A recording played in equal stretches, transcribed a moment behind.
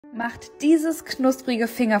Macht dieses knusprige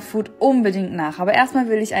Fingerfood unbedingt nach. Aber erstmal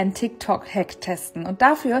will ich einen TikTok-Hack testen. Und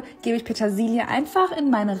dafür gebe ich Petersilie einfach in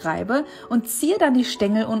meine Reibe und ziehe dann die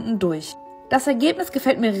Stängel unten durch. Das Ergebnis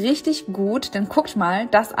gefällt mir richtig gut, denn guckt mal,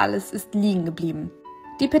 das alles ist liegen geblieben.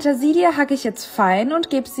 Die Petersilie hacke ich jetzt fein und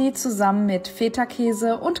gebe sie zusammen mit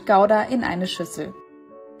Feta-Käse und Gouda in eine Schüssel.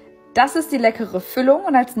 Das ist die leckere Füllung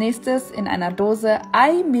und als nächstes in einer Dose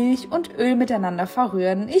Ei, Milch und Öl miteinander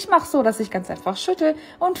verrühren. Ich mache so, dass ich ganz einfach schüttel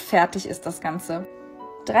und fertig ist das Ganze.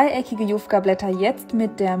 Dreieckige Jufka-Blätter jetzt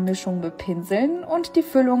mit der Mischung bepinseln und die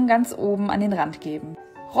Füllung ganz oben an den Rand geben.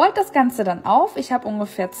 Rollt das Ganze dann auf, ich habe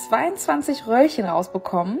ungefähr 22 Röllchen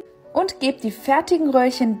rausbekommen und gebt die fertigen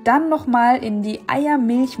Röllchen dann nochmal in die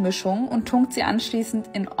Eier-Milch-Mischung und tunkt sie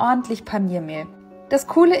anschließend in ordentlich Paniermehl. Das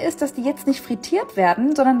Coole ist, dass die jetzt nicht frittiert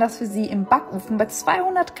werden, sondern dass wir sie im Backofen bei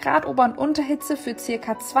 200 Grad Ober- und Unterhitze für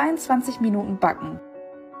ca. 22 Minuten backen.